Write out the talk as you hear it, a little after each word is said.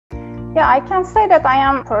Yeah, I can say that I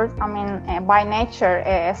am, by nature,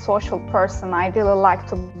 a social person. I really like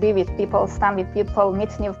to be with people, stand with people,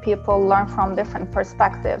 meet new people, learn from different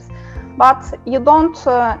perspectives. But you don't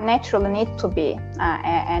naturally need to be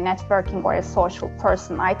a networking or a social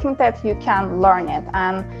person. I think that you can learn it,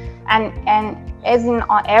 and as in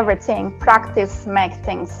everything, practice makes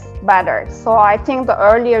things better. So I think the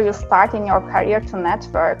earlier you start in your career to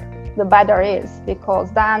network, the better is, because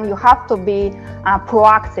then you have to be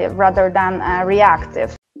proactive rather than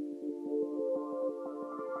reactive.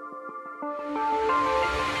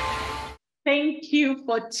 Thank you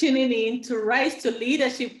for tuning in to Rise to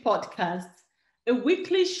Leadership podcast, a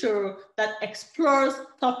weekly show that explores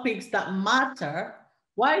topics that matter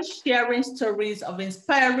while sharing stories of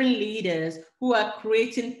inspiring leaders who are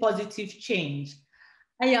creating positive change.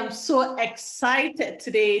 I am so excited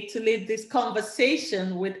today to lead this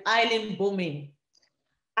conversation with Aylin Bumin.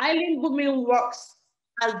 Aylin Bumin works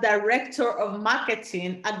as Director of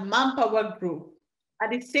Marketing at Manpower Group.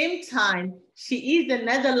 At the same time, she is the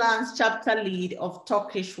Netherlands chapter lead of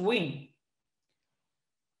Turkish Wing.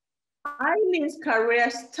 Aylin's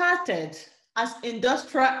career started as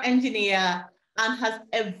industrial engineer and has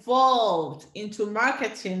evolved into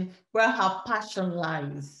marketing where her passion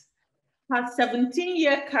lies. Her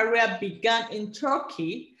 17-year career began in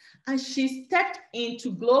Turkey, and she stepped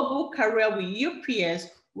into global career with UPS,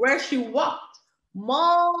 where she worked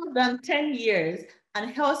more than 10 years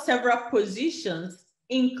and held several positions,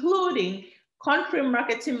 including country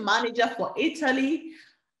marketing manager for Italy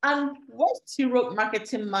and West Europe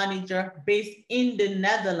marketing manager based in the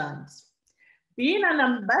Netherlands. Being an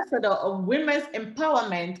ambassador of women's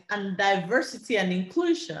empowerment and diversity and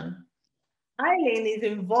inclusion, Eileen is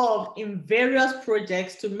involved in various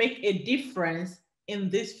projects to make a difference in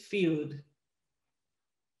this field.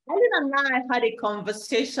 Eileen and I had a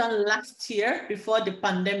conversation last year before the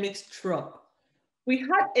pandemic struck. We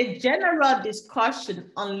had a general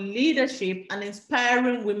discussion on leadership and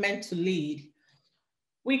inspiring women to lead.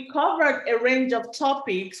 We covered a range of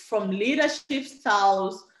topics from leadership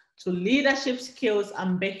styles to leadership skills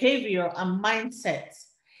and behavior and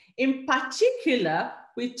mindsets. In particular,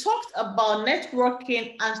 we talked about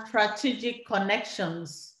networking and strategic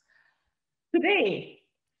connections. Today,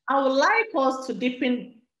 I would like us to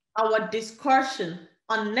deepen our discussion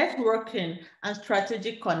on networking and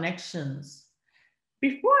strategic connections.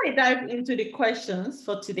 Before I dive into the questions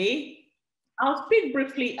for today, I'll speak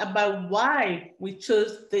briefly about why we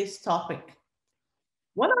chose this topic.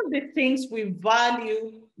 One of the things we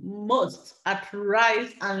value most at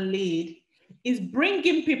Rise and Lead is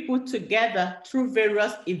bringing people together through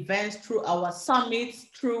various events, through our summits,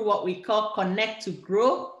 through what we call Connect to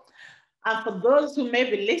Grow. And for those who may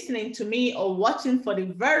be listening to me or watching for the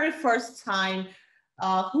very first time,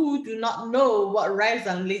 who do not know what Rise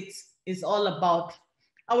and Lead is all about,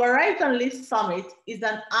 our Rise and Lead Summit is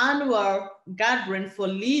an annual gathering for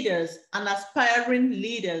leaders and aspiring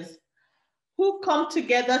leaders who come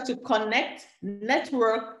together to connect,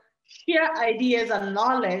 network, share ideas and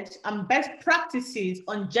knowledge and best practices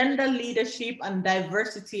on gender leadership and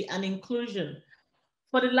diversity and inclusion.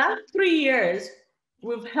 For the last 3 years,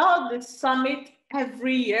 we've held this summit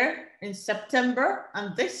every year in September,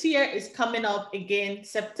 and this year is coming up again,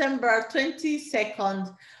 September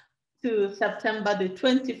 22nd to September the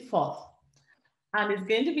 24th. And it's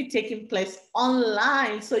going to be taking place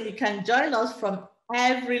online, so you can join us from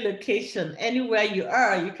every location, anywhere you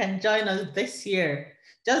are, you can join us this year.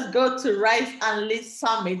 Just go to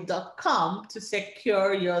riseandleadsummit.com to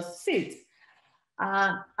secure your seat.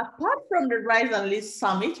 Apart from the Rise and Lead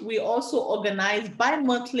Summit, we also organize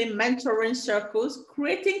bi-monthly mentoring circles,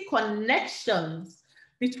 creating connections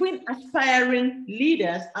between aspiring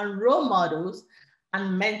leaders and role models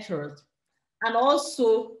and mentors, and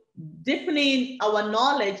also deepening our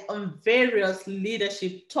knowledge on various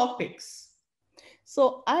leadership topics.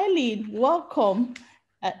 So, Eileen, welcome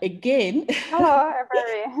again. Hello,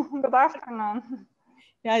 everybody. Good afternoon.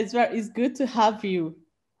 Yeah, it's good to have you.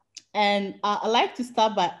 And I'd like to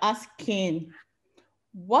start by asking,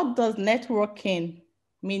 what does networking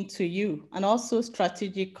mean to you, and also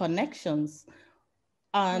strategic connections?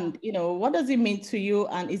 Yeah. And what does it mean to you,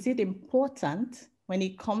 and is it important when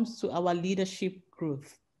it comes to our leadership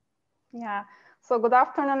growth? Yeah. So good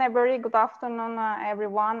afternoon, everybody. Good afternoon,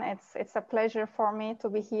 everyone. It's a pleasure for me to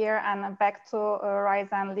be here and back to Rise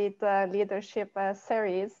and Lead Leadership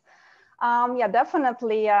series. Yeah,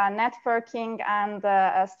 definitely. Networking and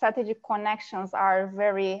strategic connections are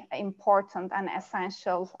very important and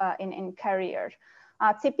essential in career.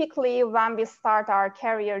 Typically, when we start our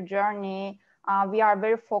career journey, We are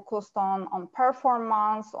very focused on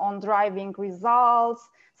performance, on driving results,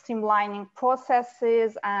 streamlining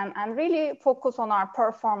processes, and really focus on our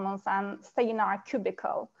performance and stay in our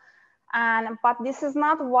cubicle. But this is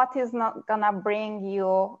not what is not gonna bring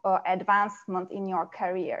you advancement in your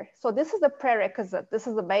career. So this is the prerequisite, this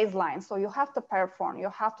is the baseline. So you have to perform, you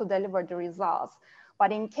have to deliver the results.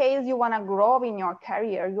 But in case you wanna grow in your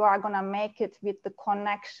career, you are gonna make it with the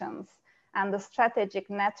connections and the strategic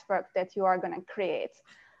network that you are gonna create.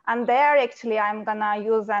 And there actually, I'm gonna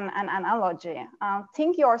use an analogy.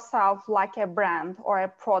 Think yourself like a brand or a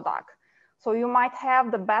product. So you might have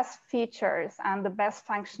the best features and the best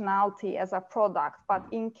functionality as a product, but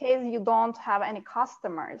in case you don't have any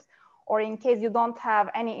customers, or in case you don't have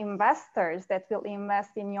any investors that will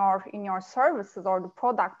invest in your services or the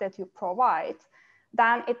product that you provide,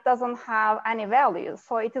 then it doesn't have any value.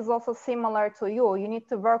 So it is also similar to you. You need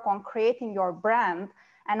to work on creating your brand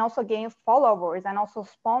and also gain followers and also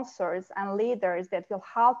sponsors and leaders that will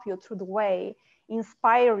help you through the way,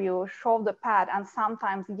 inspire you, show the path, and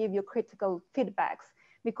sometimes give you critical feedbacks.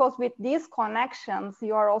 Because with these connections,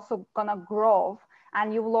 you are also gonna grow,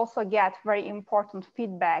 and you will also get very important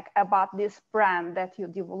feedback about this brand that you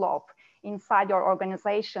develop inside your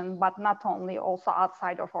organization, but not only, also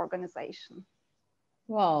outside of organization.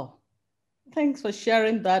 Wow. Thanks for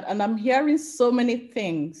sharing that. And I'm hearing so many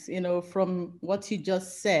things, from what you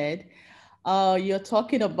just said. You're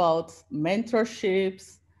talking about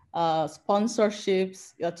mentorships,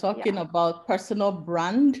 sponsorships, you're talking about personal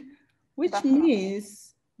brand, which Definitely.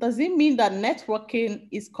 means, does it mean that networking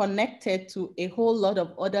is connected to a whole lot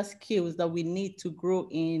of other skills that we need to grow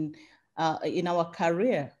in our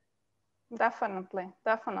career? Definitely,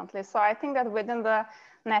 definitely. So I think that within the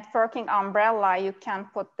networking umbrella, you can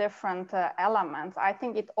put different elements. I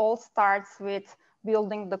think it all starts with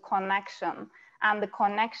building the connection, and the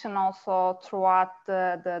connection also throughout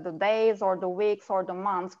the days or the weeks or the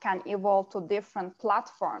months can evolve to different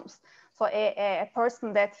platforms. So a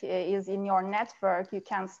person that is in your network, you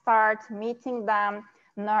can start meeting them,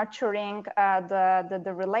 nurturing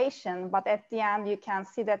the relation, but at the end, you can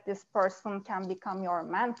see that this person can become your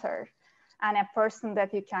mentor and a person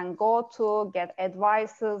that you can go to, get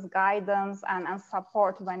advices, guidance, and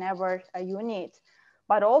support whenever you need.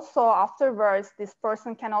 But also afterwards, this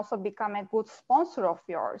person can also become a good sponsor of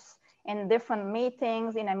yours. In different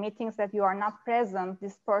meetings, in a meetings that you are not present,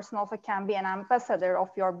 this person also can be an ambassador of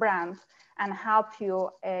your brand and help you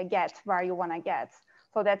get where you wanna get.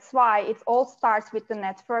 So that's why it all starts with the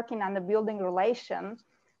networking and the building relation,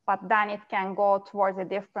 but then it can go towards a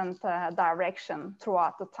different direction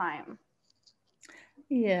throughout the time.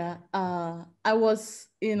 Yeah,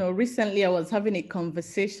 recently I was having a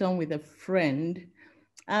conversation with a friend,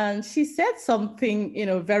 and she said something,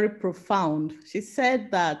 very profound. She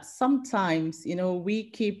said that sometimes, we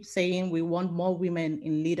keep saying we want more women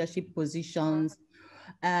in leadership positions,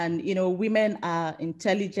 and, women are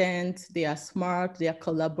intelligent, they are smart, they are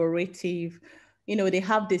collaborative, they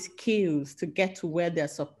have the skills to get to where they're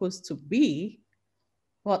supposed to be,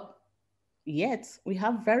 but yet we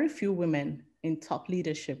have very few women in top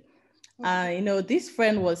leadership. This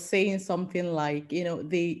friend was saying something like,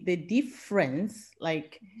 the difference,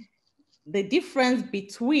 like the difference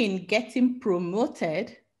between getting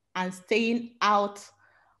promoted and staying out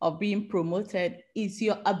of being promoted is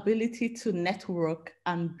your ability to network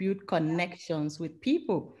and build connections with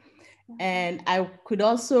people. And I could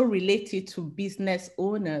also relate it to business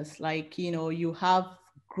owners. Like, you have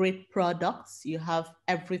great products, you have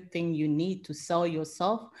everything you need to sell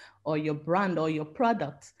yourself or your brand or your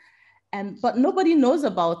product. But nobody knows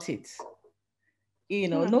about it.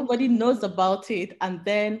 Nobody knows about it. And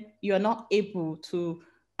then you're not able to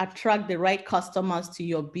attract the right customers to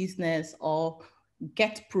your business or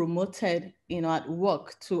get promoted, at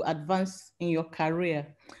work to advance in your career.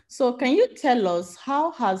 So can you tell us,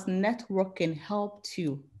 how has networking helped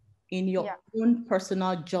you in your own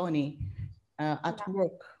personal journey at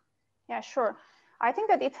work? Yeah, sure. I think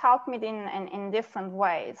that it helped me in different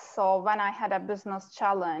ways. So when I had a business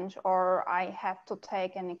challenge or I had to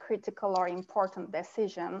take any critical or important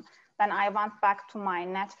decision, then I went back to my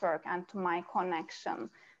network and to my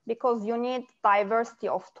connection, because you need diversity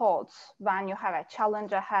of thoughts when you have a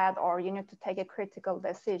challenge ahead or you need to take a critical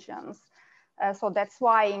decisions. So that's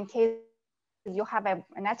why in case you have a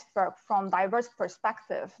network from diverse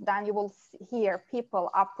perspective, then you will hear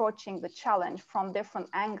people approaching the challenge from different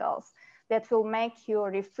angles that will make you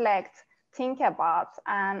reflect, think about,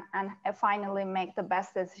 and finally make the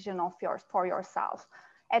best decision of yours for yourself.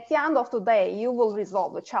 At the end of the day, you will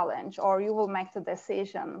resolve the challenge or you will make the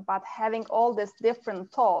decision, but having all these different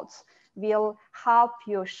thoughts will help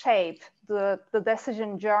you shape the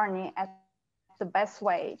decision journey at the best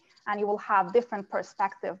way. And you will have different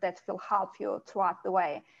perspective that will help you throughout the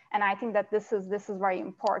way. And I think that this is very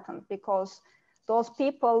important, because those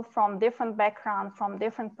people from different background, from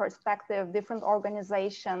different perspective, different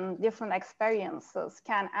organization, different experiences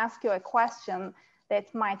can ask you a question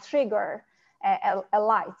that might trigger a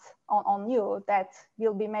light on you that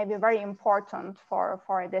will be maybe very important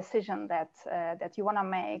for a decision that you want to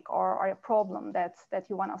make, or a problem that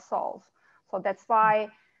you want to solve. So that's why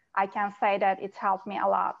I can say that it helped me a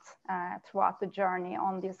lot throughout the journey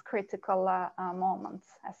on these critical moments,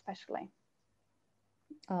 especially.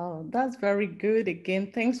 Oh, that's very good.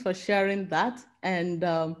 Again, thanks for sharing that. And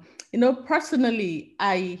personally,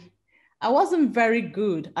 I wasn't very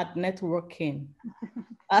good at networking.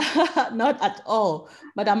 Not at all,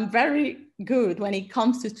 but I'm very good when it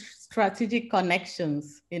comes to strategic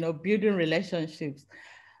connections, building relationships.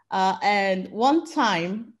 And one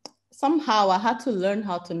time, somehow I had to learn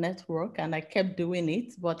how to network, and I kept doing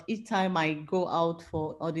it. But each time I go out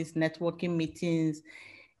for all these networking meetings,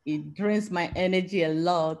 it drains my energy a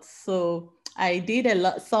lot. So I did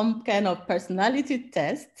some kind of personality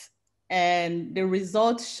test, and the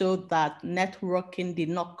results showed that networking did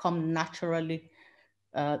not come naturally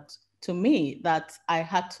uh, to me, that I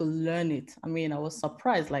had to learn it. I mean, I was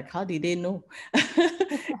surprised, like, how did they know?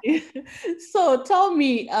 So tell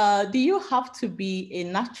me, do you have to be a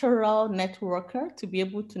natural networker to be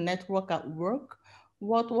able to network at work?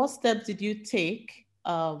 What steps did you take?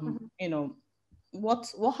 Mhm.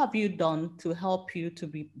 What have you done to help you to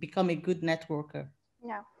become a good networker?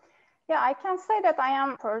 Yeah. Yeah, I can say that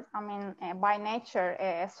by nature,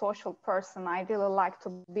 a social person. I really like to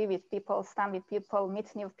be with people, stand with people,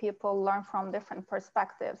 meet new people, learn from different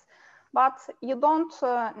perspectives. But you don't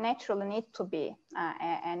naturally need to be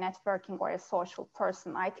a networking or a social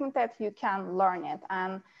person. I think that you can learn it,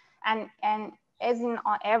 and as in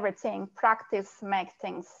everything, practice makes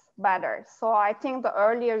things better. So I think the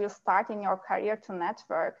earlier you start in your career to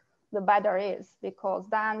network, the better is, because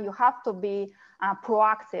then you have to be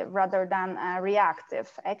proactive rather than reactive.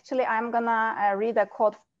 Actually, I'm gonna read a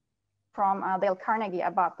quote from Dale Carnegie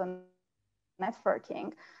about the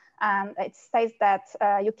networking. And it says that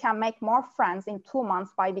you can make more friends in 2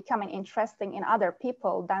 months by becoming interesting in other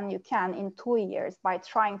people than you can in 2 years by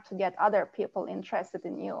trying to get other people interested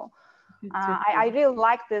in you. I Beautiful. really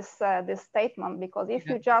like this statement, because if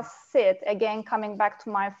Yeah. you just sit, again, coming back to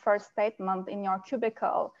my first statement, in your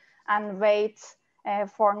cubicle and wait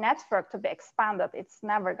for network to be expanded, it's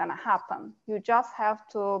never going to happen. You just have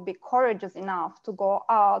to be courageous enough to go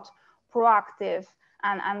out, proactive,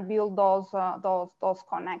 and build those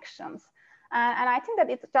connections. And I think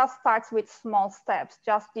that it just starts with small steps.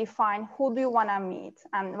 Just define who do you want to meet,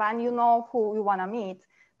 and when you know who you want to meet,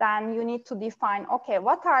 then you need to define, okay,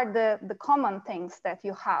 what are the common things that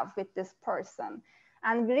you have with this person,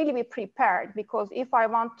 and really be prepared. Because if I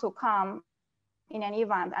want to come in an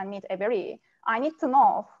event and meet Eberi, I need to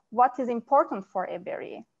know what is important for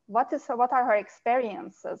Eberi, what are her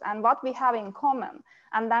experiences and what we have in common.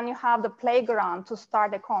 And then you have the playground to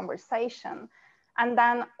start a conversation. And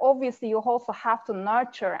then obviously you also have to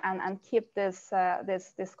nurture and keep this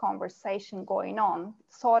conversation going on,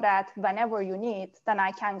 so that whenever you need, then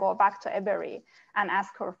I can go back to Eberi and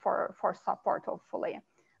ask her for support, hopefully.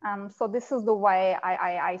 So this is the way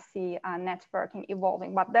I see networking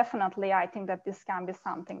evolving. But definitely, I think that this can be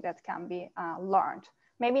something that can be learned.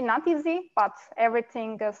 Maybe not easy, but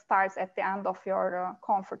everything starts at the end of your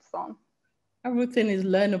comfort zone. Everything is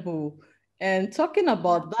learnable. And talking Yeah.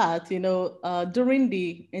 about that, during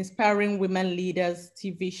the Inspiring Women Leaders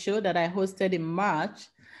TV show that I hosted in March,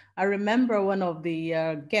 I remember one of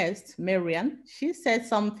the guests, Marian, she said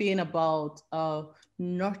something about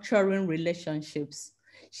nurturing relationships.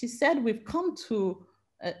 She said, we've come to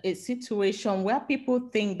a situation where people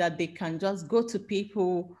think that they can just go to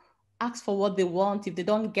people, ask for what they want. If they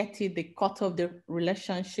don't get it, they cut off the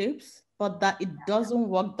relationships, but that it doesn't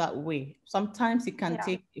work that way. Sometimes it can Yeah.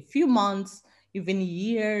 take a few months, even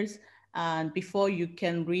years, and before you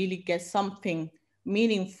can really get something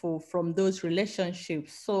meaningful from those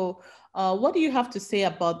relationships. So, what do you have to say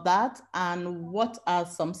about that? And what are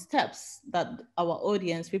some steps that our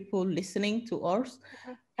audience, people listening to us,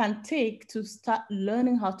 Mhm. can take to start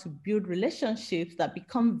learning how to build relationships that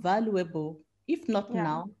become valuable, if not Yeah.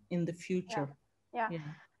 now, in the Yeah. future? Yeah.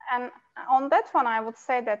 Yeah. And on that one, I would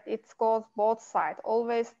say that it goes both sides.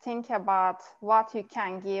 Always think about what you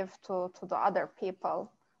can give to the other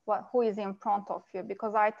people, who is in front of you,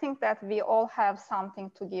 because I think that we all have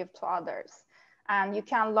something to give to others. And you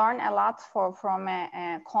can learn a lot from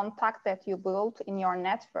a contact that you build in your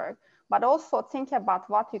network. but also think about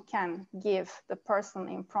what you can give the person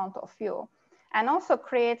in front of you. And also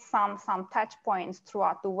create some touch points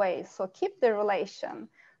throughout the way. So keep the relation.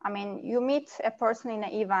 I mean, you meet a person in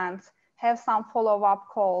an event, have some follow-up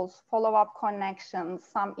calls, follow-up connections,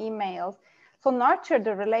 some emails. So nurture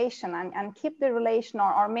the relation and keep the relation,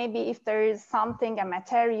 or maybe if there is something, a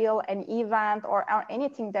material, an event, or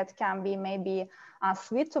anything that can be maybe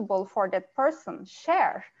suitable for that person,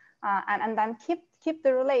 share, and then keep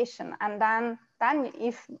the relation. And then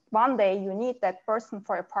if one day you need that person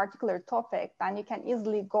for a particular topic, then you can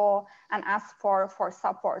easily go and ask for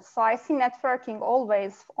support. So I see networking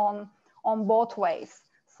always on both ways.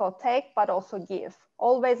 So take, but also give.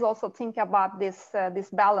 Always also think about this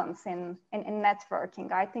balance in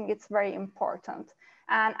networking. I think it's very important.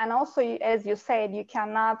 And also, as you said, you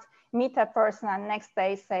cannot meet a person and next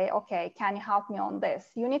day say, okay, can you help me on this?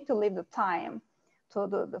 You need to leave the time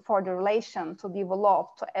for the relation to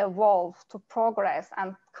develop, to evolve, to progress,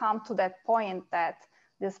 and come to that point that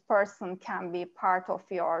this person can be part of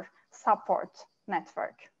your support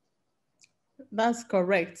network. That's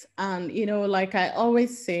correct. And, like I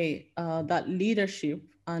always say, that leadership,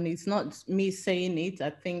 and it's not me saying it,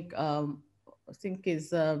 I think it's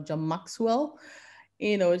John Maxwell.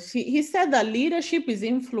 He said that leadership is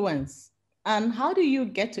influence. And how do you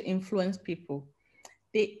get to influence people?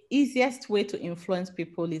 The easiest way to influence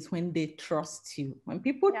people is when they trust you. When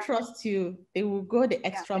people trust you, they will go the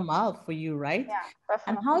extra mile for you, right? Yeah,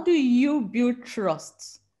 definitely. And how do you build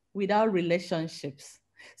trust without relationships?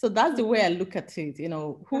 So that's the way I look at it.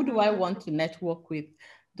 Who do I want to network with?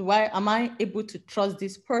 Am I able to trust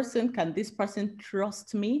this person? Can this person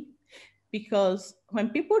trust me? Because when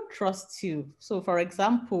people trust you, so for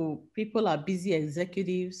example, people are busy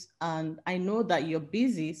executives and I know that you're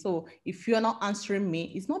busy. So if you're not answering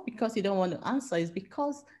me, it's not because you don't want to answer, it's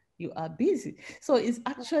because you are busy. So it's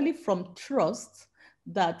actually from trust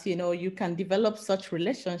that, you can develop such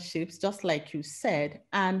relationships, just like you said,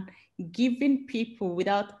 and giving people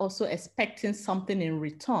without also expecting something in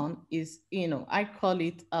return is, I call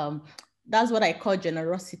it, that's what I call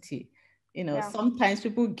generosity. Sometimes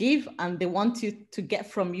people give and they want you to get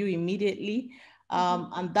from you immediately.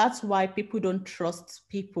 And that's why people don't trust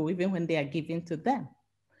people even when they are giving to them.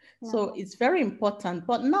 So it's very important.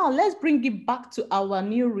 But now let's bring it back to our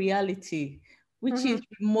new reality, which is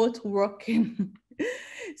remote working.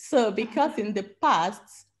 So because in the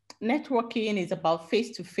past, networking is about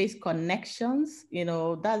face-to-face connections.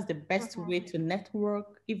 That's the best way to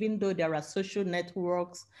network, even though there are social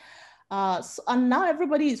networks. And now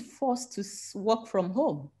everybody is forced to work from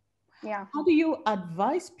home. Yeah. How do you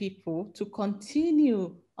advise people to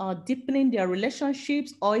continue deepening their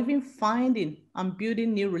relationships or even finding and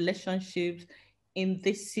building new relationships in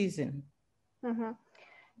this season?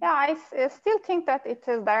 Yeah, I still think that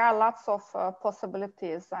there are lots of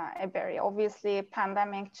possibilities, Ebery. Obviously,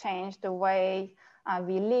 pandemic changed the way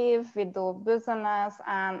we live, we do business,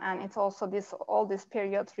 and it's also all this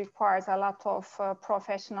period requires a lot of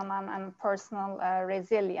professional and personal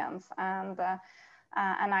resilience. And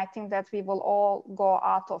I think that we will all go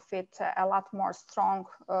out of it a lot more strong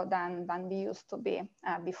than we used to be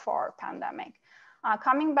before pandemic.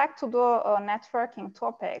 Coming back to the networking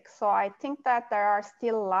topic, so I think that there are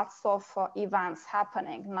still lots of events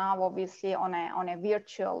happening now, obviously on a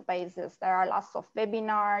virtual basis. There are lots of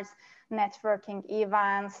webinars, networking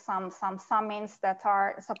events, some summits that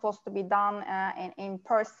are supposed to be done in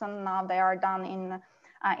person. Now they are done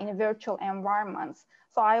in virtual environments.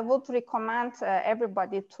 So I would recommend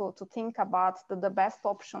everybody to think about the best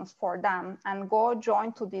options for them and go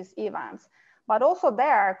join to these events. But also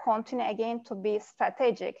there, continue again to be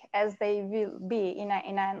strategic as they will be in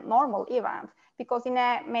a normal event. Because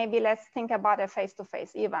maybe let's think about a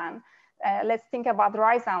face-to-face event. Let's think about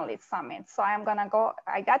Rise and Lead Summit. So I'm gonna go,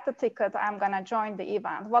 I got the ticket, I'm gonna join the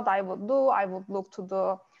event. What I would do, I would look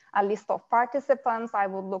to a list of participants, I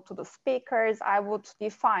would look to the speakers, I would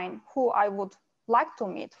define who I would like to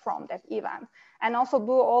meet from that event, and also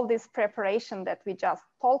do all this preparation that we just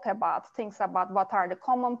talk about, things about what are the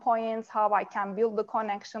common points, how I can build the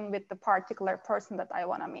connection with the particular person that I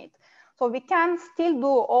want to meet. So we can still do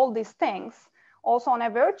all these things also on a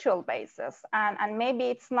virtual basis, and maybe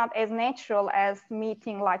it's not as natural as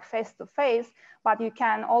meeting like face to face, but you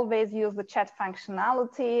can always use the chat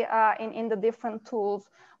functionality in the different tools,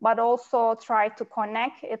 but also try to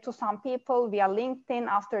connect it to some people via LinkedIn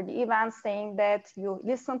after the event, saying that you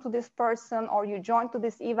listen to this person or you join to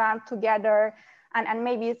this event together, and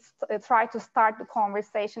maybe try to start the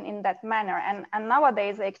conversation in that manner. And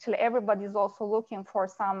nowadays, actually, everybody is also looking for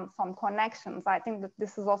some connections. I think that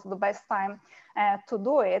this is also the best time to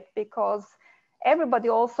do it, because everybody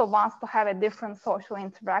also wants to have a different social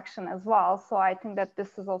interaction as well. So I think that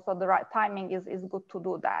this is also the right timing is good to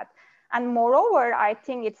do that. And moreover, I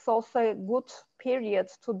think it's also a good period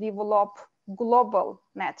to develop global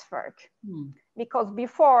network. Because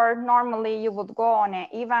before, normally you would go on an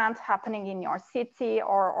event happening in your city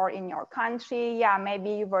or in your country. Yeah, maybe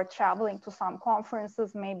you were traveling to some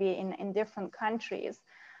conferences, maybe in different countries.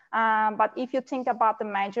 But if you think about the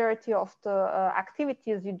majority of the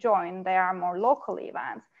activities you join, they are more local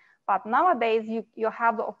events. But nowadays, you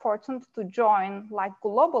have the opportunity to join like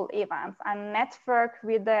global events and network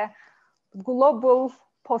with the global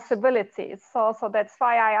possibilities. So that's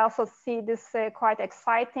why I also see this quite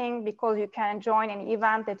exciting, because you can join an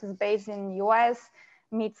event that is based in US,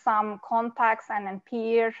 meet some contacts and then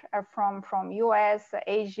peers from US,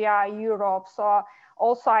 Asia, Europe. So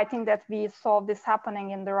also I think that we saw this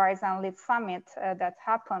happening in the Rise and Lead Summit that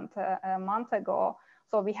happened a month ago.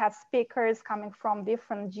 So we had speakers coming from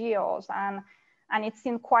different geos, and it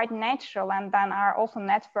seemed quite natural, and then our also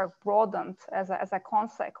network broadened as a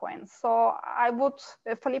consequence. So I would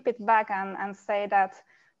flip it back and say that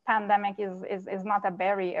pandemic is not a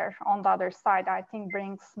barrier. On the other side, I think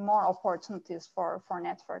brings more opportunities for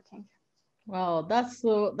networking. Wow, that's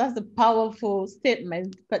a powerful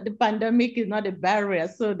statement. But the pandemic is not a barrier,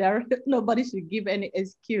 so nobody should give any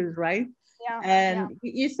excuse, right? Yeah. And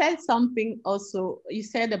you said something also. You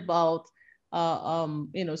said about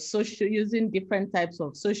social, using different types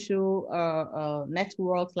of social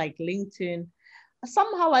networks like LinkedIn.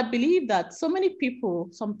 Somehow I believe that so many people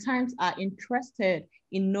sometimes are interested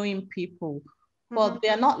in knowing people, but they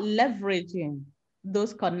are not leveraging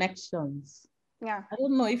those connections. Yeah. I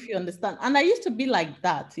don't know if you understand. And I used to be like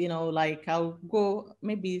that, like I'll go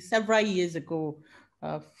maybe several years ago,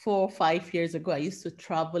 4 or 5 years ago, I used to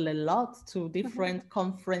travel a lot to different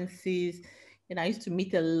conferences, and I used to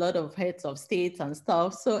meet a lot of heads of states and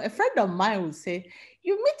stuff. So a friend of mine would say,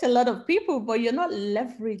 you meet a lot of people, but you're not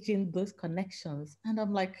leveraging those connections. And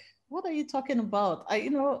I'm like, what are you talking about?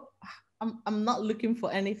 I'm not looking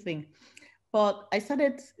for anything. But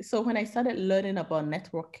when I started learning about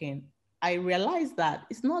networking, I realized that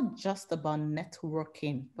it's not just about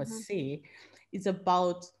networking per se, it's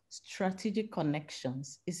about strategic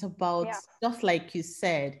connections. It's about, just like you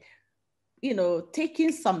said,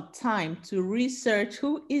 taking some time to research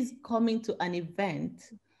who is coming to an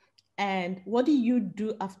event and what do you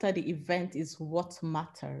do after the event is what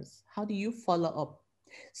matters. How do you follow up?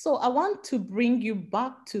 So I want to bring you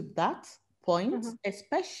back to that point,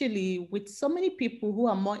 especially with so many people who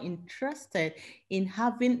are more interested in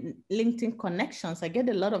having LinkedIn connections. I get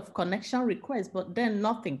a lot of connection requests, but then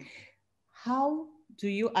nothing. How do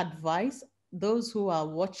you advise those who are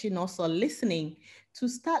watching us or listening to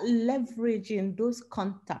start leveraging those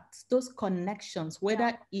contacts, those connections,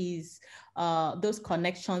 whether those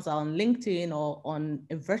connections are on LinkedIn or on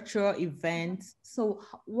a virtual event? So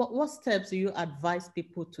what steps do you advise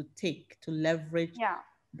people to take to leverage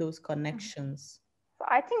those connections? So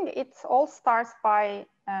I think it all starts by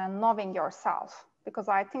knowing yourself, because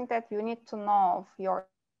I think that you need to know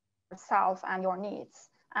yourself and your needs.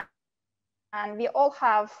 And we all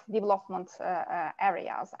have development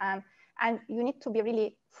areas, and you need to be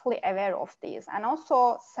really fully aware of these, and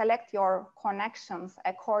also select your connections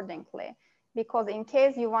accordingly. Because in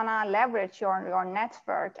case you want to leverage your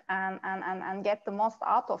network and get the most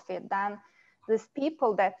out of it, then these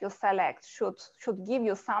people that you select should give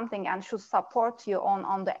you something and should support you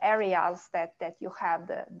on the areas that you have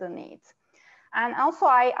the needs. And also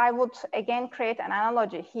I would again create an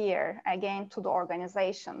analogy here again to the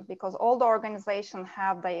organization, because all the organizations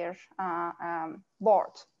have their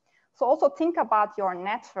board. So also think about your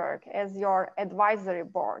network as your advisory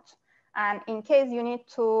board. And in case you need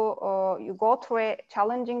to, you go through a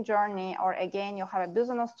challenging journey, or again, you have a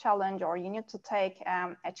business challenge, or you need to take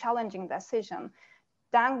a challenging decision,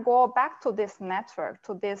 then go back to this network,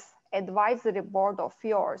 to this advisory board of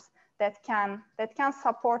yours that can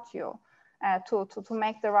support you to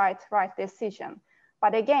make the right decision.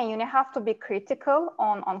 But again, you have to be critical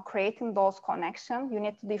on creating those connections. You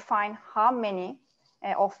need to define how many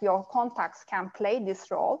of your contacts can play this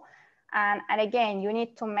role. And again, you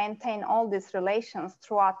need to maintain all these relations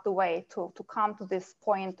throughout the way to come to this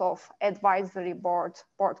point of advisory board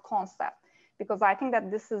concept. Because I think that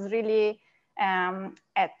this is really,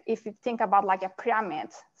 if you think about like a pyramid,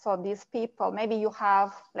 so these people, maybe you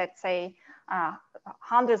have, let's say,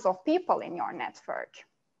 hundreds of people in your network,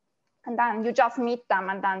 and then you just meet them,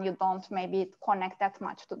 and then you don't maybe connect that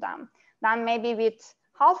much to them. Then maybe with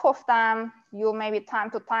half of them, you maybe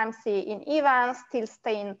time to time see in events, still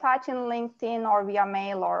stay in touch in LinkedIn or via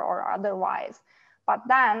mail or otherwise. But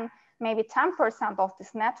then maybe 10% of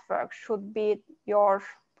this network should be your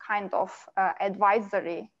kind of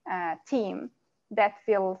advisory team that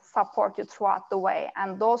will support you throughout the way.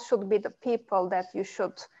 And those should be the people that you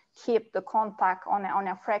should keep the contact on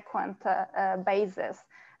a frequent basis.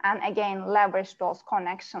 And again, leverage those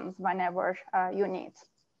connections whenever you need.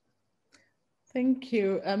 Thank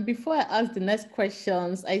you. Before I ask the next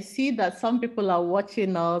questions, I see that some people are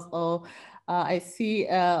watching us, or I see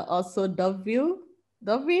also David.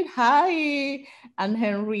 David, hi, and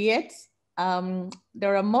Henriette.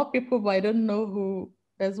 There are more people, but I don't know who.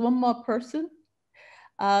 There's one more person.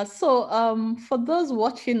 So for those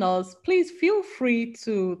watching us, please feel free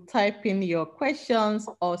to type in your questions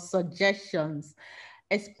or suggestions,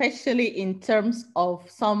 especially in terms of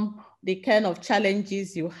the kind of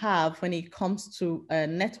challenges you have when it comes to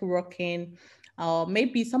networking, or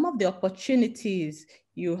maybe some of the opportunities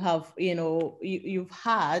you have, you've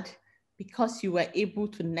had because you were able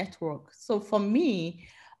to network. So for me,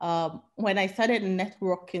 when I started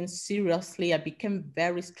networking seriously, I became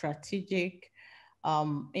very strategic.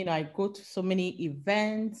 I go to so many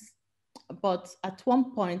events, but at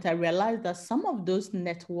one point I realized that some of those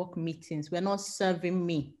network meetings were not serving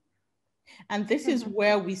me. And this is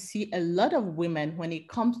where we see a lot of women when it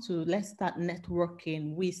comes to let's start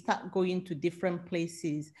networking. We start going to different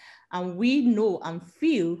places and we know and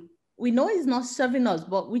feel, we know it's not serving us,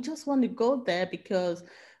 but we just want to go there because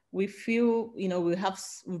we feel,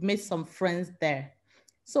 we've made some friends there.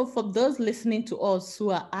 So for those listening to us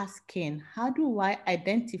who are asking, how do I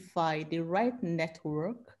identify the right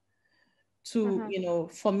network to,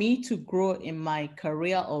 for me to grow in my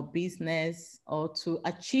career or business or to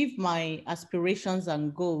achieve my aspirations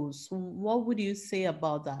and goals? What would you say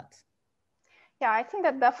about that? Yeah, I think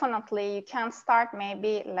that definitely you can start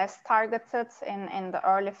maybe less targeted in the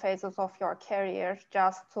early phases of your career,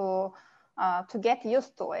 just to get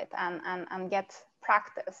used to it and get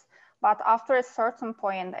practice. But after a certain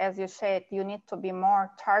point, as you said, you need to be more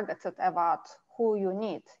targeted about who you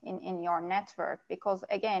need in your network. Because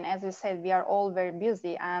again, as you said, we are all very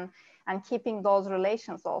busy, and keeping those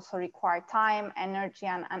relations also require time, energy,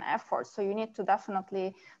 and effort. So you need to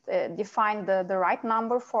definitely define the right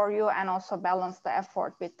number for you, and also balance the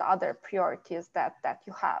effort with the other priorities that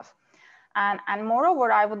you have. And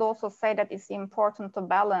moreover, I would also say that it's important to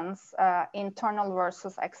balance internal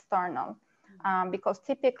versus external. Because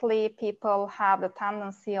typically people have the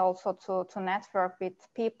tendency also to network with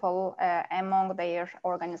people among their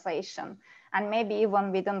organization, and maybe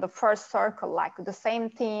even within the first circle, like the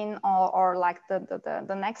same team, or like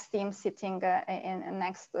the next team sitting in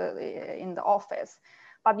the office.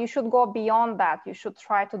 But you should go beyond that. You should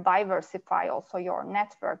try to diversify also your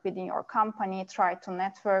network within your company. Try to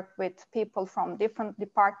network with people from different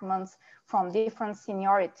departments, from different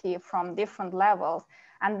seniority, from different levels.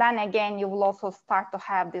 And then again, you will also start to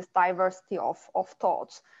have this diversity of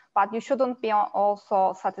thoughts. But you shouldn't be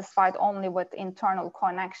also satisfied only with internal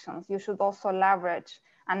connections. You should also leverage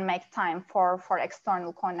and make time for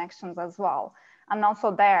external connections as well. And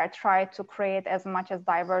also there, try to create as much as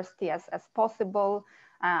diversity as possible.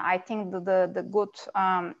 I think the good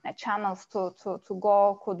channels to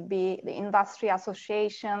go could be the industry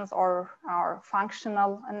associations or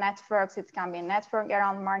functional networks. It can be a network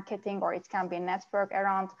around marketing, or it can be a network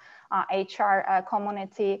around HR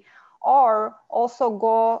community, or also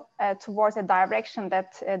go towards a direction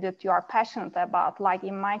that you are passionate about. Like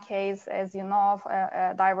in my case, as you know,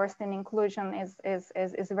 diversity and inclusion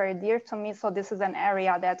is very dear to me. So this is an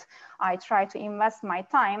area that I try to invest my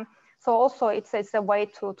time. So also it's a way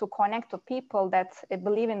to connect to people that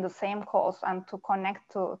believe in the same cause, and to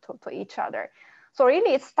connect to each other. So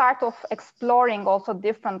really it's start of exploring also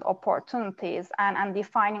different opportunities and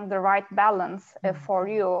defining the right balance for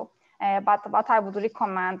you. But what I would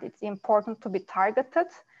recommend, it's important to be targeted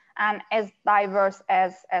and as diverse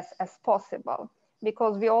as possible.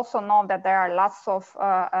 Because we also know that there are lots of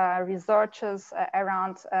researches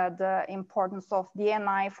around the importance of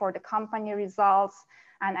D&I for the company results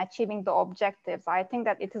and achieving the objectives. I think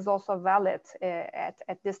that it is also valid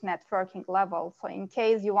at this networking level. So in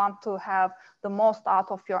case you want to have the most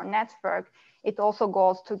out of your network, it also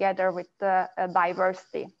goes together with the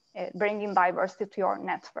diversity, bringing diversity to your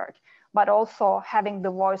network, but also having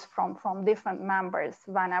the voice from different members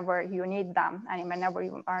whenever you need them and whenever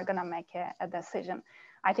you are gonna make a decision.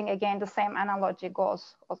 I think again, the same analogy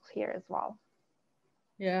goes here as well.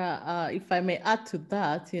 Yeah, if I may add to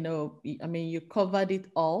that, I mean, you covered it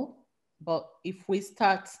all, but if we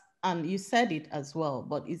start, and you said it as well,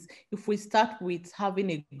 but if we start with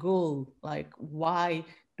having a goal, like why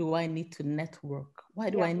do I need to network? Why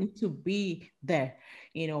do I need to be there?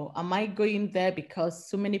 You know, am I going there because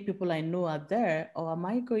so many people I know are there, or am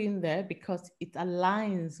I going there because it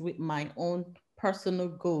aligns with my own personal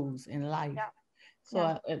goals in life? Yeah.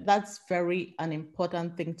 So that's very an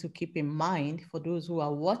important thing to keep in mind for those who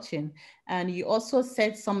are watching. And you also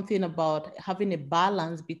said something about having a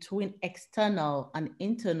balance between external and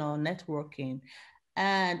internal networking.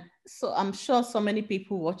 And so I'm sure so many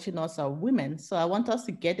people watching us are women. So I want us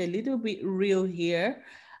to get a little bit real here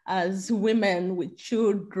as women with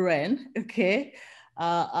children, okay?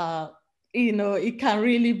 You know, it can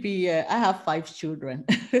really be, I have 5 children.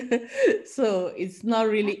 So it's not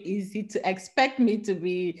really easy to expect me to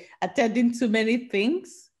be attending to many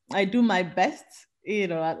things. I do my best, you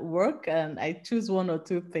know, at work, and I choose 1 or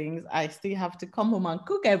 2 things. I still have to come home and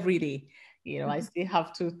cook every day. You know, I still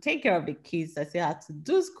have to take care of the kids. I still have to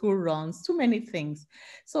do school runs, too many things.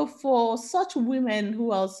 So for such women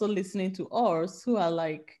who are also listening to us, who are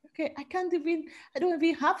like, okay, I don't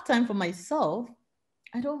even have time for myself.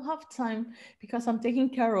 I don't have time because I'm taking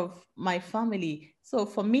care of my family. So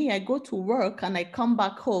for me, I go to work and I come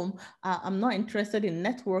back home. I'm not interested in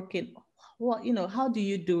networking. What, you know, how do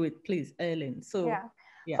you do it, please, Aylin? So, Yeah.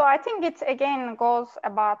 yeah. So I think it again goes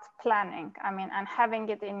about planning. I mean, and having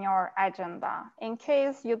it in your agenda. In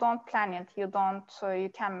case you don't plan it, you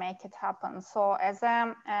can make it happen. So as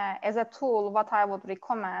a tool, what I would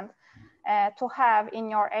recommend to have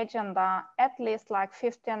in your agenda at least like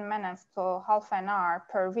 15 minutes to half an hour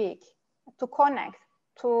per week to connect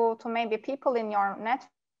to maybe people in your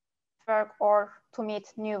network or to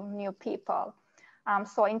meet new people.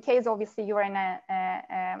 So in case obviously you're in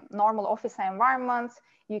a normal office environment,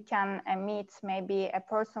 you can meet maybe a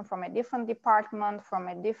person from a different department, from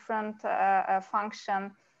a different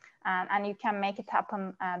function, and you can make it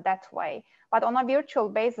happen that way. But on a virtual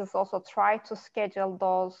basis, also try to schedule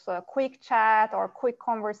those quick chat or quick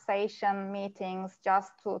conversation meetings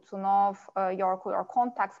just to know your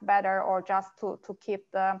contacts better, or just to keep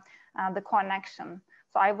the connection.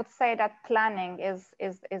 So I would say that planning is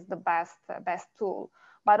the best tool.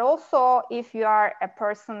 But also, if you are a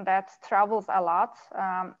person that travels a lot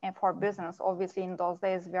and for business, obviously in those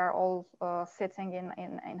days we are all sitting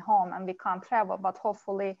in home and we can't travel. But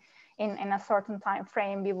hopefully, in a certain time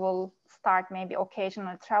frame, we will start maybe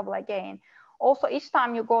occasional travel again. Also, each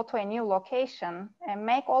time you go to a new location,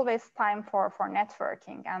 make always time for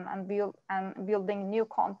networking and building new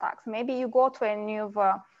contacts. Maybe you go to a new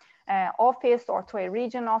office or to a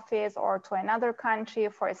region office or to another country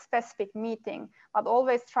for a specific meeting, but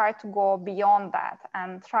always try to go beyond that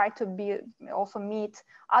and try to also meet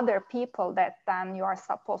other people that then you are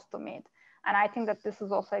supposed to meet. And I think that this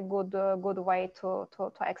is also a good way to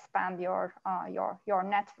expand your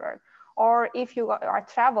network. Or if you are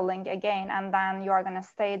traveling again and then you are going to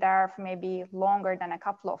stay there for maybe longer than a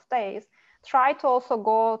couple of days, try to also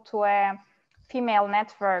go to a female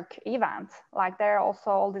network event. Like there are also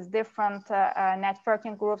all these different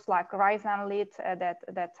networking groups like Rise and Lead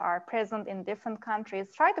that are present in different countries.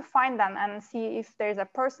 Try to find them and see if there's a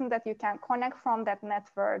person that you can connect from that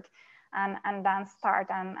network, and then start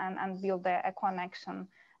and build a connection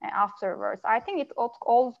afterwards. I think it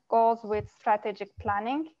all goes with strategic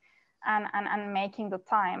planning and making the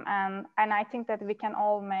time. And I think that we can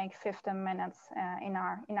all make 15 minutes in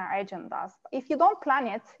our agendas. If you don't plan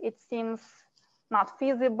it, it seems not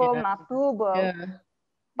feasible, Yeah. not doable. Yeah.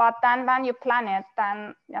 But then when you plan it,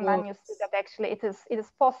 then you see that actually it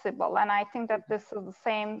is possible. And I think that this is the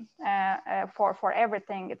same for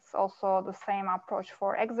everything. It's also the same approach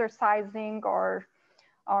for exercising or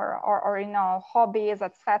you know, hobbies,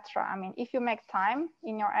 etc. I mean, if you make time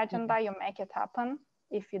in your agenda, you make it happen.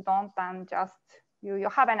 If you don't, then just you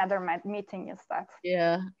have another meeting instead.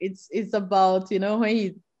 Yeah, it's about, you know, when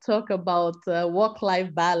you talk about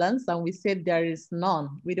work-life balance, and we said there is none.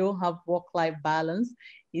 We don't have work-life balance.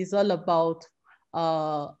 It's all about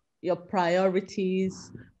your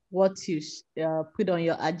priorities. What you put on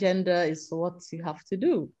your agenda is what you have to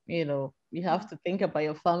do. You know, you have to think about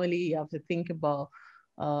your family. You have to think about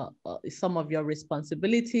some of your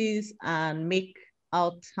responsibilities and make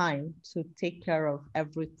out time to take care of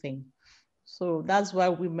everything. So that's why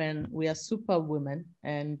women, we are super women.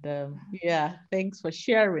 And yeah, thanks for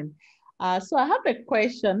sharing. So I have a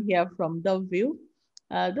question here from Doville.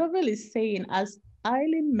 Doville is saying, as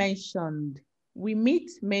Aylin mentioned, we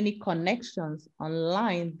meet many connections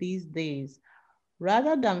online these days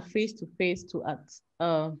rather than face to face to at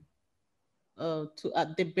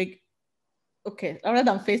the big, okay, rather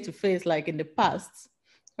than face to face like in the past.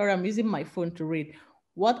 Or I'm using my phone to read.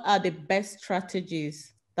 What are the best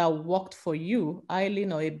strategies that worked for you,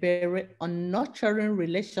 Aylin or Ebere, on nurturing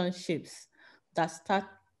relationships that start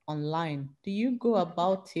online? Do you go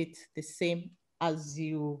about it the same as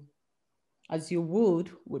you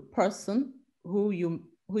would with person who you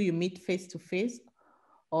meet face to face,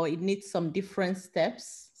 or it needs some different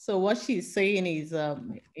steps? So what she's saying is,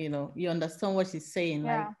 you understand what she's saying,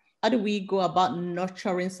 like, Yeah. how do we go about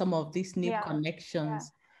nurturing some of these new Yeah. Yeah.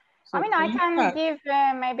 connections? I So mean, can I you can start? give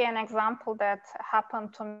maybe an example that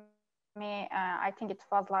happened to me. I think it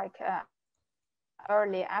was like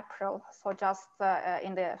early April. So just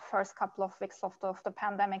in the first couple of weeks of the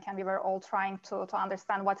pandemic, and we were all trying to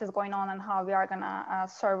understand what is going on and how we are gonna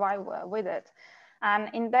survive with it. And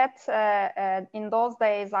in those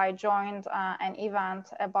days, I joined an event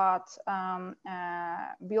about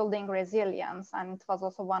building resilience, and it was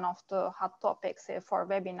also one of the hot topics for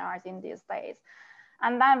webinars in these days.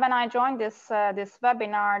 And then when I joined this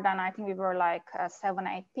webinar, then I think we were like 7,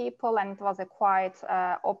 8 people, and it was a quite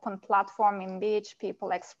open platform in which people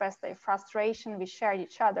expressed their frustration. We shared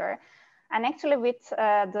each other, and actually with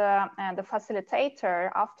the facilitator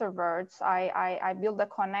afterwards, I built a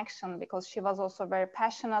connection because she was also very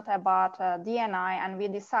passionate about DNI, and we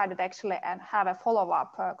decided actually have a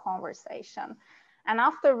follow-up conversation. And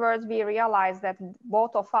afterwards, we realized that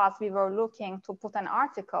both of us, we were looking to put an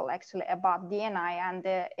article actually about DNI and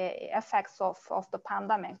the effects of the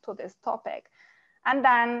pandemic to this topic. And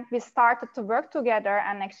then we started to work together,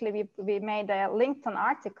 and actually we made a LinkedIn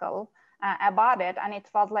article about it. And it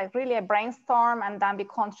was like really a brainstorm, and then we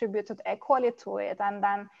contributed equally to it. And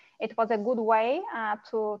then it was a good way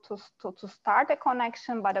to start a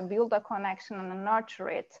connection, but to build a connection and nurture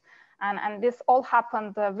it. And this all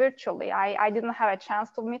happened virtually. I didn't have a chance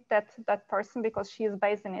to meet that person because she is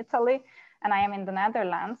based in Italy and I am in the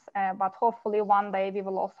Netherlands. But hopefully one day we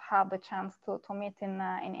will also have the chance to meet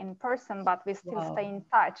in person, but we still Wow. stay in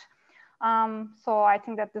touch. So I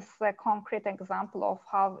think that this is a concrete example of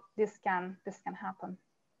how this can happen.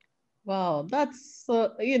 Wow, that's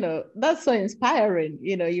so inspiring.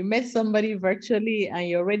 You met somebody virtually and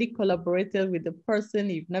you already collaborated with the person.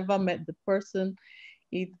 You've never met the person.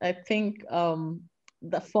 I think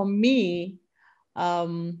that for me,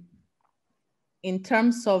 um, in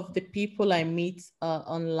terms of the people I meet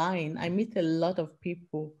online, I meet a lot of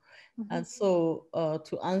people. Mm-hmm. And so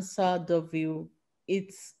to answer the view,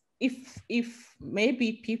 it's if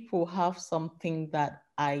maybe people have something that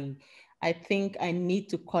I think I need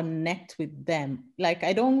to connect with them. Like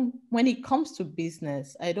I don't, when it comes to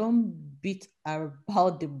business, I don't beat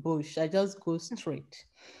about the bush. I just go straight.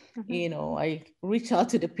 Mm-hmm. I reach out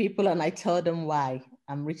to the people and I tell them why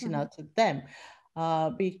I'm reaching Mm-hmm. out to them.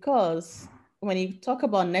 Because when you talk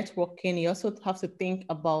about networking, you also have to think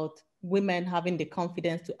about women having the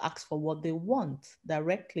confidence to ask for what they want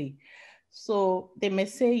directly. So they may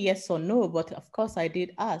say yes or no, but of course I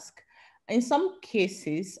did ask. In some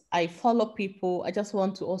cases, I follow people. I just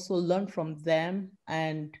want to also learn from them.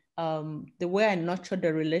 And the way I nurture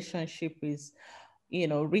the relationship is,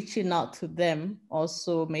 reaching out to them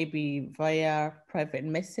also maybe via private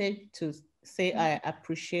message to say I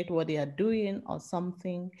appreciate what they are doing or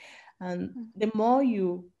something. And the more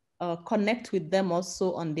you connect with them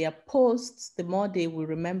also on their posts, the more they will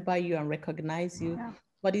remember you and recognize you. Yeah.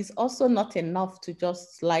 But it's also not enough to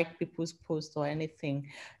just like people's posts or anything.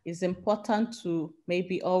 It's important to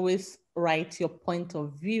maybe always write your point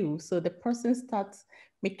of view so the person starts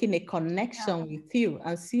making a connection Yeah. with you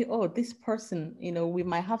and see, oh, this person, we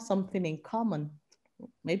might have something in common.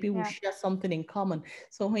 Maybe we Yeah. share something in common.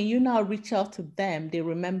 So when you now reach out to them, they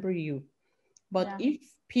remember you. But Yeah.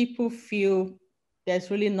 if people feel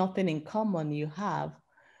there's really nothing in common you have,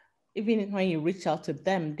 even when you reach out to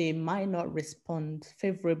them, they might not respond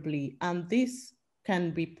favorably. And this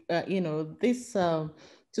can be,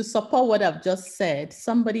 to support what I've just said,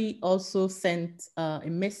 somebody also sent a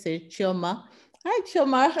message, Chioma. Hi,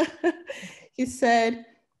 Chioma. He said,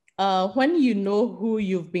 when you know who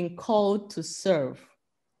you've been called to serve,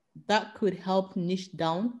 that could help niche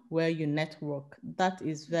down where you network.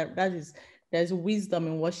 There's wisdom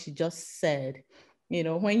in what she just said.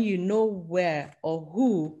 When you know where or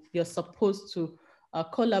who you're supposed to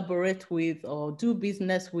collaborate with or do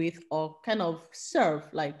business with or kind of serve,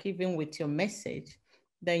 like even with your message,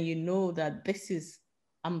 then you know that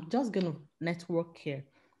I'm just going to network here.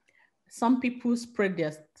 Some people spread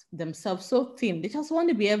themselves so thin. They just want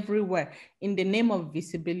to be everywhere in the name of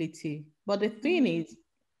visibility. But the thing is,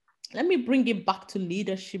 let me bring it back to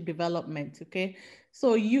leadership development, okay?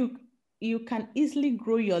 So you can easily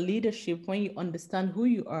grow your leadership when you understand who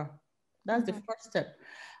you are. That's the first step.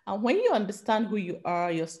 And when you understand who you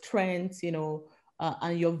are, your strengths,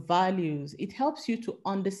 and your values. It helps you to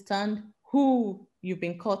understand who you've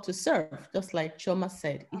been called to serve, just like Choma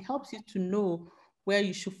said. It helps you to know where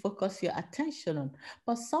you should focus your attention on.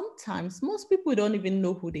 But sometimes most people don't even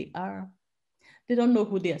know who they are. They don't know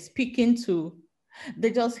who they are speaking to.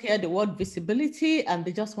 They just hear the word visibility and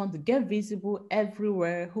they just want to get visible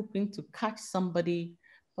everywhere, hoping to catch somebody.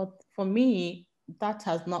 But for me, that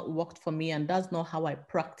has not worked for me, and that's not how I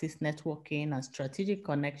practice networking and strategic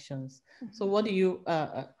connections. So, what do you,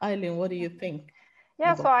 Aylin, what do you think?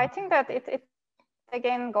 Yeah, so I think that it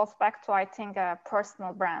again goes back to, I think, a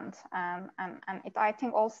personal brand, and it, I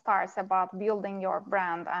think, all starts about building your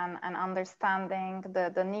brand and understanding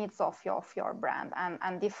the needs of your brand,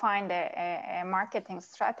 and define a marketing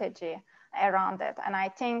strategy around it. And I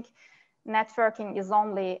think networking is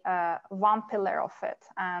only one pillar of it,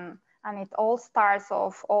 and it all starts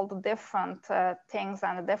of all the different things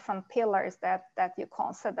and the different pillars that you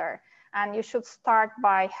consider. And you should start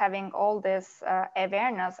by having all this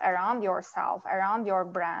awareness around yourself, around your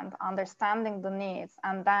brand, understanding the needs,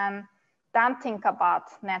 and then think about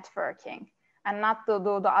networking, and not to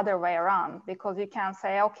do the other way around. Because you can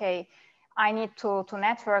say, okay, I need to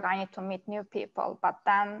network, I need to meet new people. But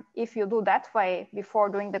then if you do that way before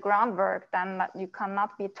doing the groundwork, then you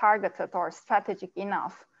cannot be targeted or strategic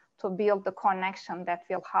enough to build the connection that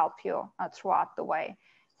will help you throughout the way.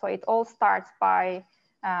 So it all starts by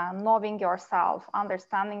knowing yourself,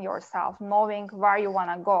 understanding yourself, knowing where you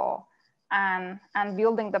want to go, and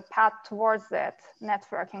building the path towards it.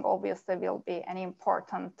 Networking obviously will be an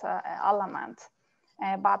important element,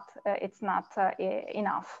 but it's not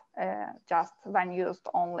enough just when used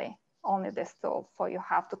only this tool. So you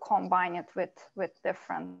have to combine it with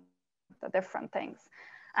different things.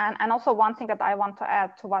 And also one thing that I want to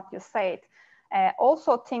add to what you said,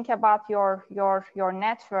 also think about your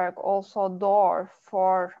network also door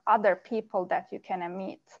for other people that you can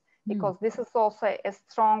meet, because this is also a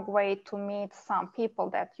strong way to meet some people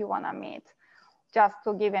that you want to meet. Just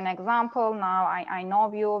to give an example, now I know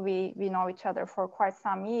you, we know each other for quite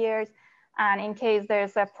some years. And in case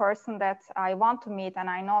there's a person that I want to meet and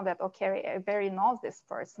I know that, okay, Barry knows this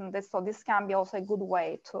person, so this can be also a good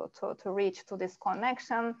way to reach to this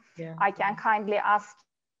connection. Yeah. I can kindly ask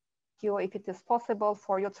you if it is possible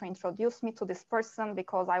for you to introduce me to this person,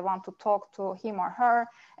 because I want to talk to him or her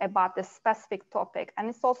about this specific topic. And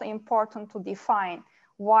it's also important to define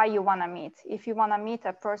why you want to meet. If you want to meet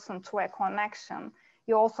a person through a connection,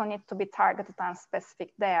 you also need to be targeted and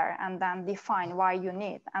specific there, and then define why you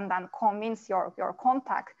need, and then convince your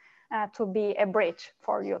contact to be a bridge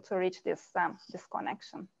for you to reach this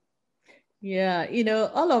connection. Yeah,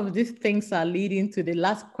 all of these things are leading to the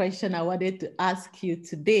last question I wanted to ask you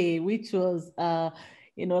today, which was,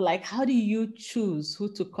 like, how do you choose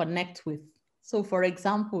who to connect with? So, for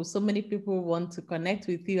example, so many people want to connect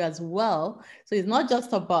with you as well. So it's not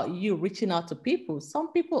just about you reaching out to people.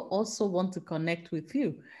 Some people also want to connect with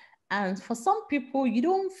you. And for some people, you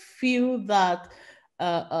don't feel that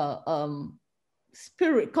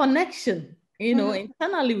spirit connection,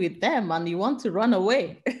 internally with them, and you want to run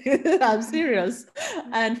away. I'm serious.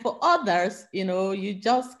 And for others, you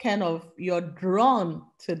just you're drawn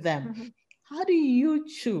to them. How do you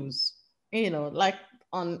choose, like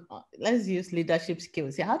on, let's use leadership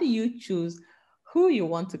skills here. How do you choose who you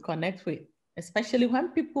want to connect with, especially when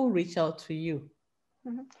people reach out to you?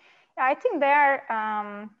 I think there,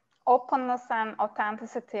 openness and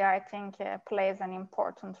authenticity, I think, plays an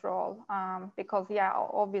important role, because, yeah,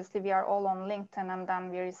 obviously we are all on LinkedIn and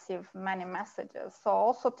then we receive many messages. So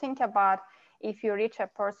also think about, if you reach a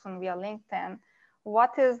person via LinkedIn,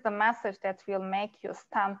 what is the message that will make you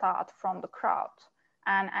stand out from the crowd,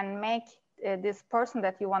 and make this person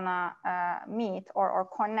that you want to meet or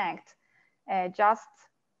connect just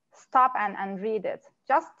stop and read it.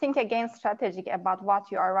 Just think again strategic about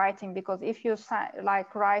what you are writing, because if you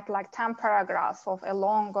write like 10 paragraphs of a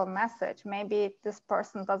longer message, maybe this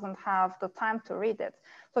person doesn't have the time to read it.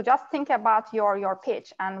 So just think about your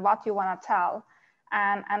pitch and what you want to tell,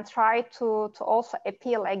 and try to also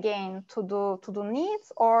appeal again to the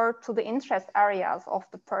needs or to the interest areas of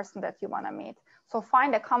the person that you want to meet. So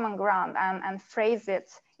find a common ground and phrase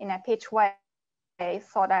it in a pitch way,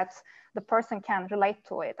 so that the person can relate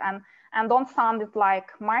to it, and don't sound it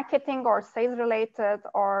like marketing or sales related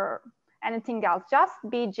or anything else. Just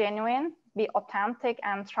be genuine, be authentic,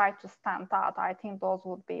 and try to stand out. I think those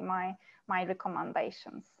would be my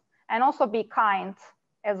recommendations. And also be kind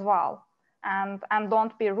as well, and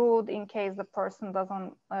don't be rude in case the person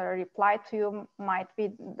doesn't reply to you. Might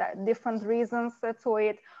be different reasons to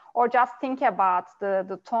it, or just think about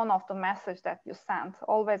the tone of the message that you sent.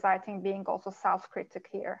 Always, I think, being also self-critic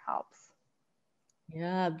here helps.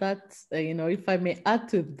 Yeah, that's, if I may add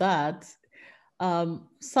to that,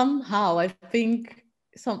 somehow I think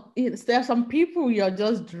there are some people you're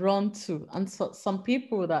just drawn to, and some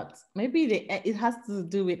people that maybe it has to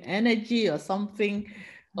do with energy or something.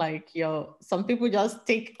 Like some people just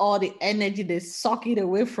take all the energy, they suck it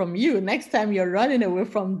away from you. Next time you're running away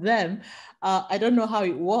from them. I don't know how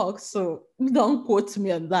it works, so don't quote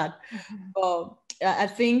me on that. Mhm. But I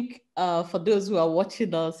think for those who are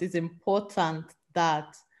watching us, it's important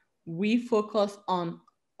that we focus on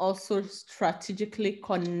also strategically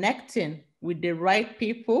connecting with the right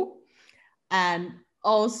people, and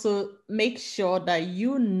also make sure that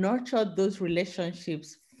you nurture those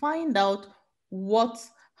relationships. Find out what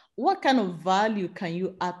kind of value can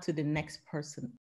you add to the next person.